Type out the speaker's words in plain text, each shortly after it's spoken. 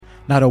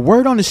Now the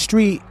word on the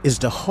street is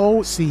the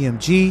whole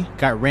CMG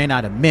got ran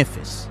out of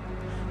Memphis.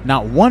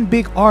 Not one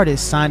big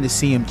artist signed to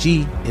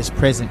CMG is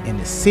present in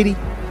the city,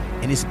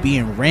 and it's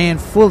being ran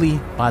fully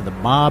by the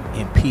mob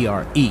and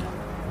PRE,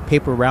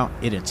 Paper Route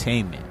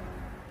Entertainment.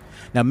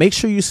 Now make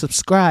sure you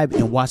subscribe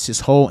and watch this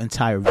whole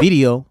entire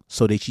video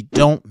so that you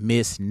don't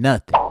miss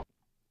nothing.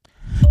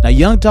 Now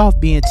Young Dolph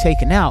being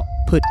taken out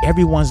put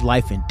everyone's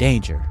life in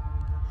danger.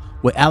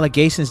 With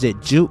allegations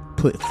that Jook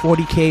put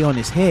 40K on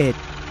his head,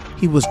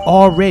 he was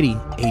already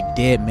a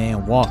dead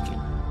man walking.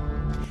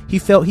 He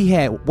felt he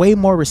had way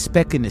more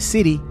respect in the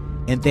city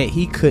and that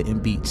he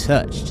couldn't be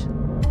touched.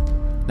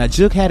 Now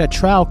Jook had a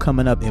trial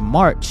coming up in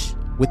March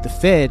with the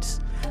feds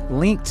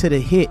linked to the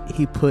hit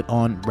he put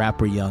on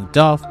rapper Young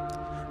Dolph,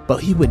 but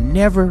he would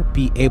never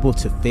be able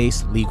to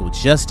face legal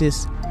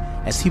justice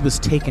as he was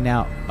taken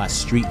out by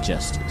street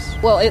justice.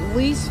 Well, at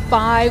least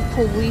 5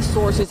 police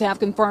sources have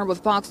confirmed with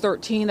Fox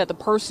 13 that the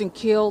person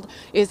killed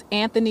is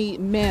Anthony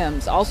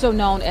Mims, also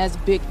known as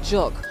Big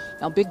Jook.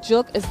 Now, Big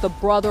Jook is the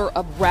brother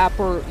of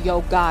rapper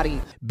Yo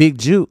Gotti. Big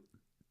Jook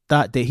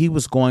thought that he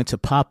was going to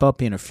pop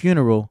up in a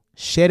funeral,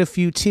 shed a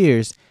few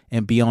tears,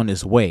 and be on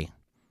his way.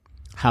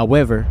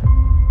 However,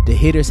 the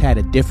hitters had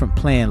a different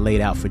plan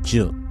laid out for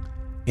Jook,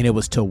 and it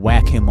was to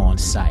whack him on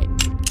sight.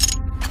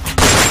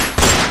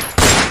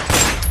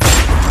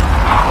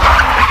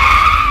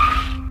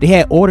 They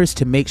had orders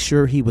to make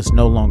sure he was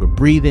no longer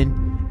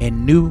breathing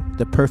and knew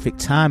the perfect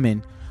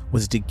timing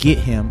was to get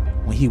him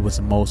when he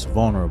was most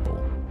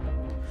vulnerable.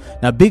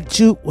 Now Big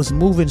Jook was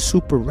moving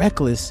super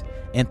reckless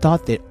and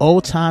thought that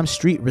old time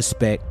street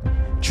respect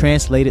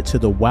translated to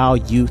the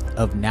wild youth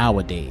of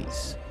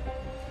nowadays.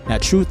 Now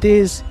truth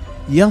is,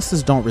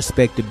 youngsters don't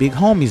respect the big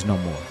homies no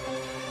more.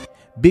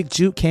 Big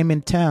Jook came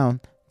in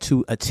town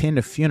to attend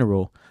a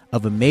funeral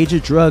of a major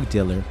drug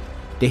dealer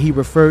that he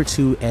referred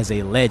to as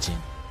a legend,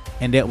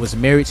 and that was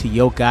married to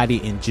Yo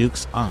Gotti and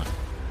Jook's aunt.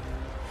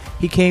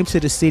 He came to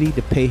the city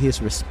to pay his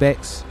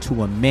respects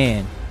to a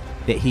man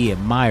that he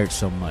admired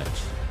so much.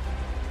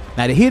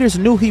 Now the hitters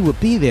knew he would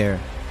be there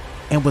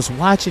and was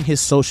watching his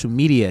social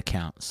media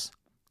accounts.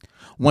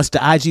 Once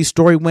the IG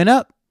story went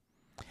up,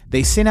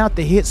 they sent out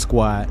the hit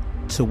squad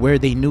to where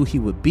they knew he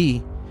would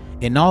be,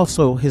 and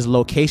also his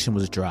location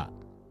was dropped.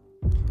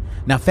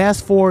 Now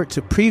fast forward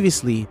to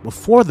previously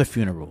before the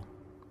funeral.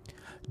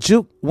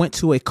 Jook went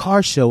to a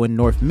car show in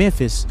North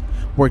Memphis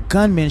where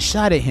gunmen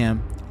shot at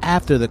him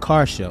after the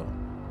car show.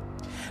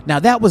 Now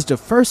that was the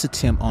first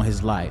attempt on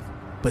his life,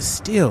 but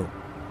still,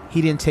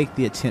 he didn't take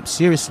the attempt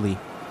seriously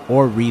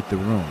or read the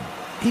room.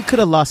 He could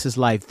have lost his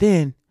life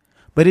then,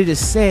 but it is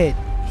said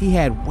he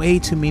had way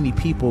too many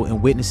people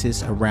and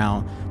witnesses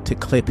around to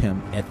clip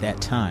him at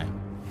that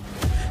time.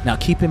 Now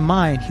keep in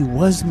mind, he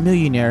was a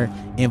millionaire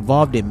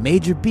involved in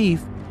major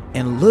beef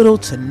and little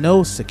to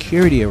no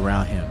security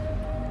around him.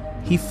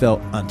 He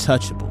felt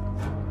untouchable.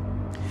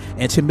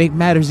 And to make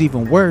matters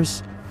even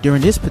worse,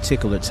 during this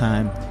particular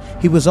time,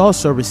 he was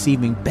also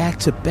receiving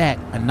back-to-back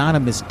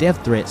anonymous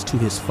death threats to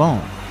his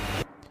phone.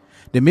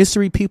 The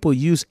mystery people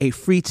used a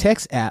free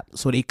text app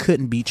so they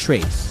couldn't be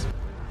traced.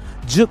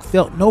 Jook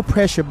felt no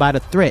pressure by the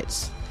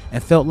threats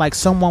and felt like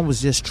someone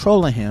was just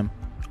trolling him,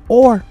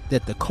 or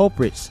that the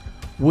culprits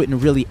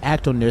wouldn't really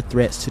act on their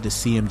threats to the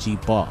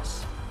CMG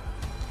boss.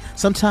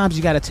 Sometimes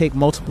you gotta take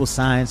multiple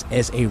signs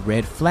as a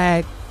red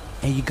flag,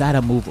 and you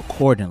gotta move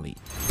accordingly.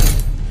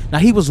 Now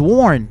he was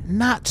warned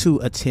not to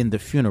attend the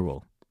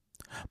funeral,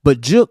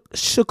 but Jook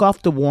shook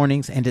off the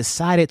warnings and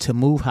decided to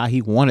move how he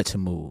wanted to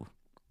move.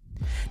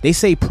 They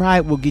say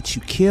pride will get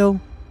you killed,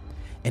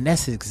 and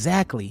that's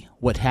exactly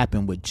what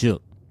happened with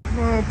Jook. I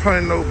don't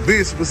paint no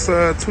bitch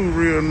beside two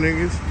real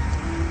niggas.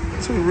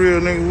 Two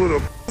real niggas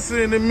with a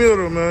pussy in the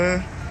middle,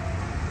 man.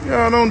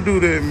 Y'all don't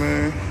do that,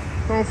 man.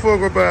 Don't fuck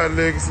about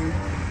legacy.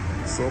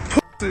 So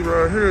pussy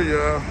right here,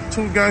 y'all.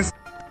 Two gangsters.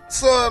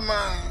 So,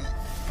 man.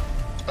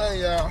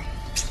 Hey, y'all.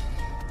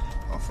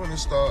 I'm finna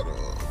start a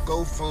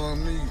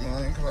GoFundMe,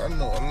 man. Cause I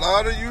know a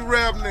lot of you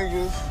rap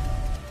niggas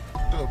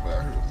up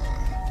out here,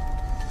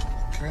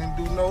 man. Can't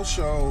do no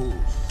shows.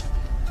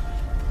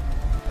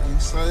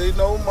 Ain't save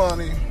no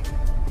money.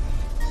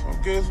 So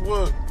guess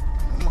what?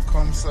 I'm gonna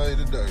come say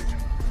today.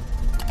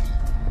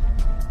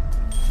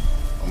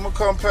 I'm gonna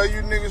come pay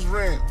you niggas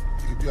rent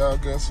if y'all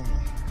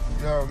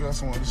got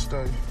somewhere to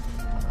stay.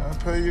 I'll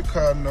pay your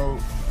car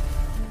note.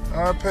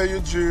 I'll pay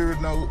your jewelry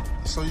note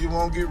so you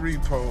won't get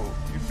repoed.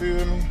 You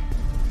feel me?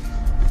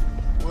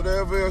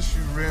 Whatever else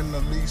you renting or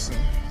leasing,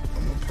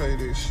 I'm gonna pay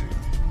this shit.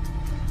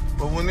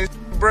 But when this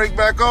break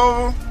back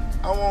over,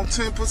 I want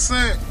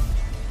 10%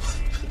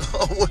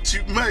 of what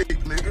you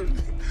make, nigga.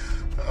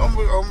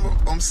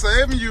 I'm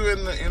saving you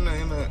in a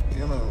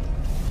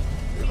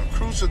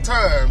crucial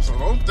time, so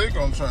don't think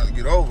I'm trying to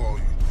get over on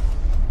you.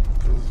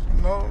 Cause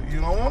you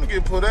don't want to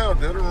get put out.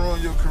 That'll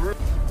ruin your career.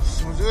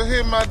 So just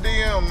hit my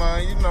DM,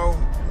 man.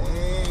 We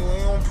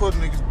ain't gonna put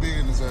niggas'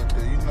 business out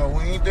there.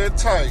 We ain't that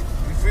tight.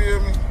 You feel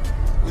me?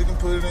 We can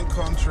put it in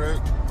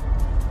contract.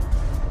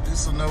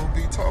 This will never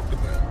be talked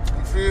about.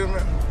 You feel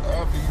me?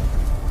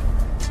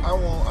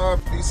 I'll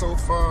be so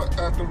far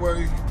out the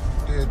way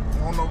that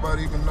won't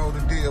nobody even know the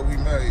deal we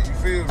made. You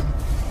feel me?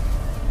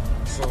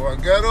 So I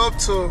got up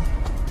to,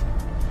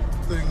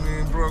 I think me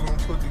and bro gonna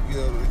put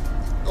together,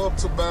 up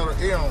to about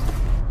an M.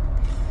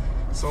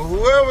 So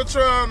whoever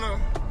trying to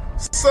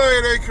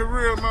say their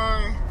career,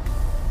 man,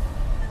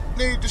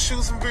 need to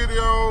shoot some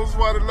videos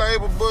while the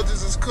label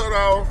budgets is cut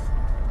off.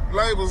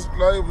 Labels,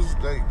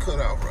 they cut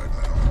off right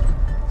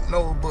now.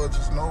 No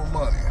budgets, no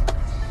money.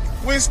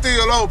 We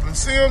still open.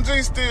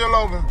 CMG still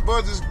open.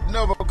 Budgets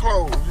never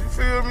closed. You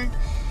feel me?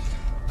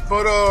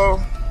 But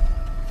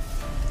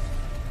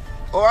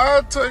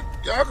I'll take,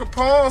 y'all can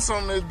pawn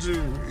some of that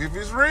jewelry. If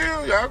it's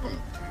real, y'all can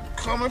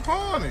come and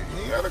pawn it.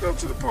 You ain't gotta go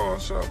to the pawn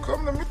shop.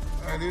 Come to me.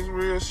 Hey, this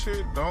real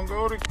shit. Don't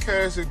go to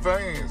Cash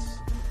Advance.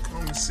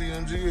 Come to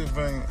CMG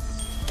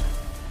Advance.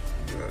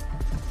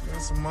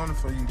 Got some money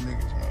for you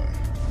niggas, man.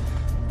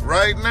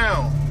 Right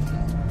now.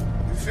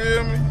 You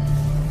feel me?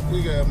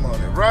 We got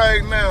money.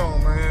 Right now,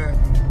 man.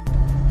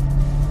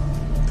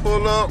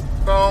 Pull up.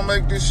 Don't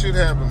make this shit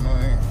happen,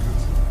 man.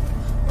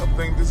 I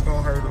think this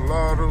gonna hurt a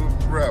lot of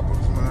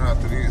rappers, man,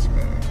 after this,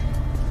 man.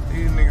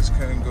 These niggas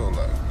can't go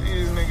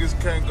these niggas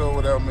can't go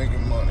without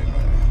making money,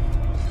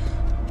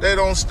 man. They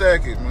don't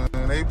stack it, man.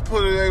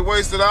 They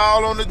wasted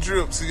all on the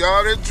drip. See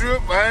all that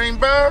drip I ain't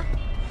buy?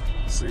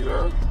 See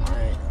that?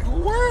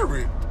 Who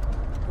worried?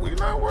 We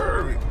not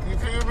worried. You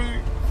feel me?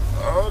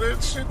 All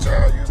that shit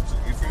y'all used to,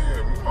 you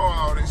feel me? You know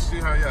all that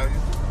shit how y'all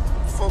used to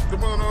fuck the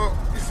money up.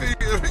 You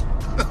feel me?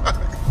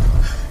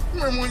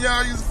 Remember when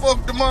y'all used to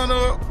fuck the money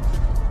up?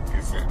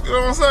 You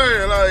know what I'm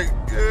saying? Like,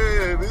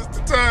 yeah, this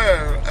the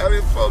time. I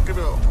didn't fuck it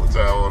up. What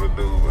y'all want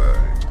to do,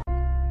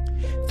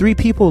 man? 3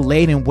 people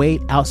laid in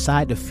wait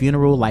outside the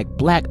funeral like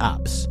black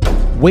ops,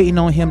 waiting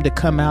on him to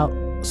come out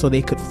so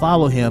they could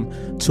follow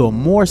him to a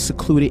more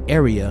secluded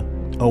area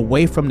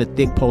away from the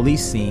thick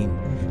police scene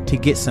to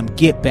get some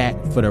get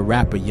back for the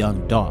rapper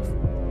Young Dolph.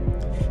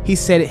 He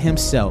said it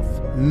himself,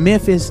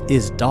 Memphis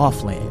is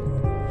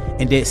Dolphland,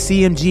 and that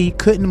CMG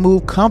couldn't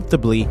move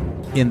comfortably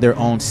in their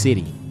own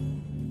city.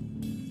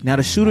 Now,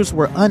 the shooters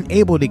were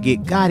unable to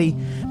get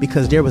Gotti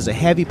because there was a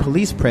heavy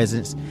police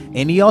presence,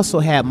 and he also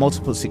had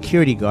multiple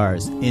security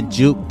guards, and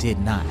Jook did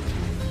not.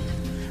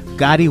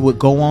 Gotti would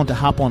go on to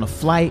hop on a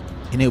flight,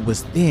 and it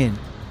was then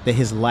that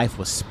his life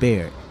was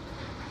spared.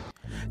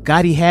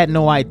 Gotti had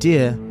no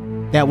idea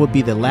that would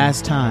be the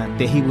last time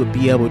that he would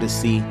be able to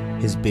see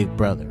his big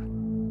brother.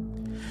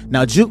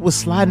 Now, Jook was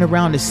sliding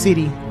around the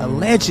city,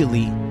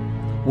 allegedly,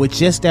 with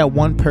just that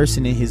one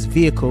person in his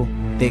vehicle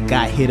that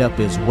got hit up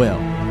as well.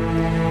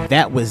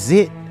 That was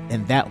it,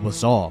 and that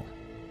was all.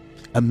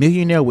 A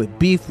millionaire with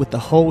beef with the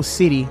whole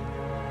city,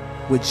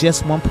 with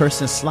just one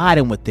person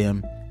sliding with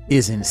them,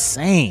 is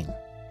insane.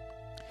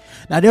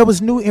 Now, there was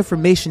new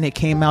information that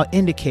came out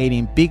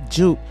indicating Big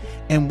Jook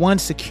and one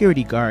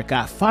security guard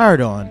got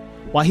fired on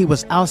while he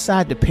was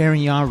outside the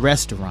Perignon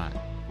restaurant.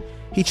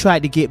 He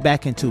tried to get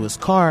back into his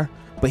car,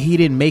 but he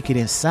didn't make it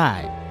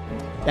inside.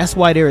 That's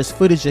why there is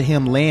footage of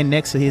him laying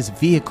next to his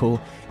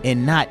vehicle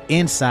and not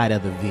inside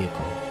of the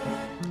vehicle.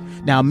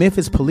 Now, a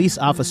Memphis police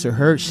officer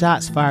heard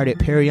shots fired at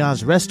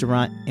Perignon's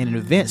restaurant in an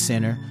event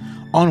center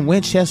on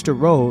Winchester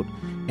Road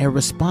and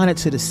responded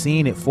to the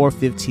scene at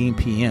 4:15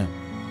 p.m.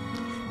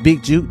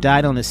 Big Jook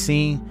died on the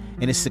scene,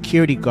 and his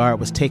security guard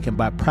was taken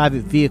by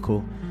private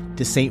vehicle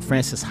to St.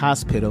 Francis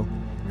Hospital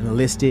and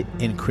listed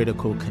in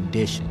critical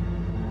condition.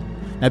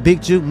 Now,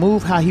 Big Jook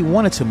moved how he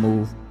wanted to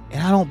move,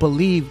 and I don't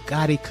believe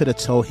Gotti could have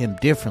told him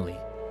differently.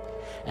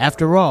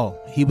 After all,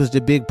 he was the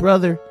big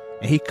brother,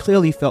 and he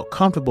clearly felt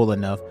comfortable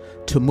enough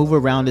to move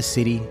around the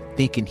city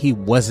thinking he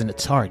wasn't a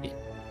target.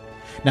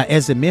 Now,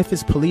 as the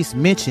Memphis police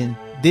mentioned,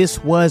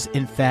 this was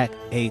in fact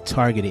a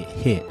targeted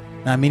hit.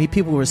 Now, many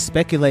people were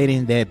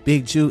speculating that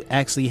Big Jook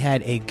actually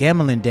had a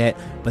gambling debt,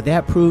 but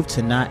that proved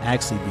to not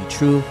actually be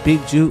true.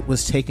 Big Jook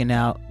was taken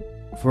out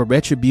for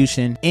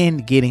retribution in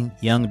getting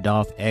Young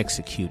Dolph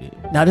executed.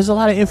 Now, there's a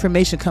lot of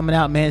information coming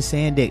out, man,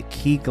 saying that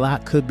Key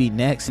Glock could be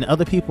next, and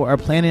other people are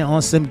planning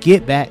on some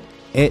get back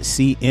at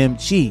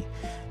CMG.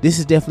 This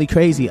is definitely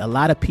crazy. A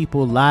lot of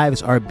people's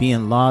lives are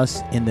being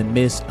lost in the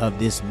midst of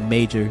this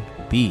major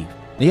beef.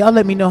 Now, y'all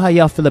let me know how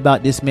y'all feel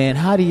about this, man.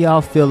 How do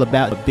y'all feel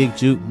about Big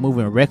Jook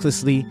moving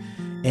recklessly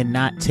and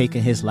not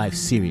taking his life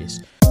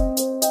serious?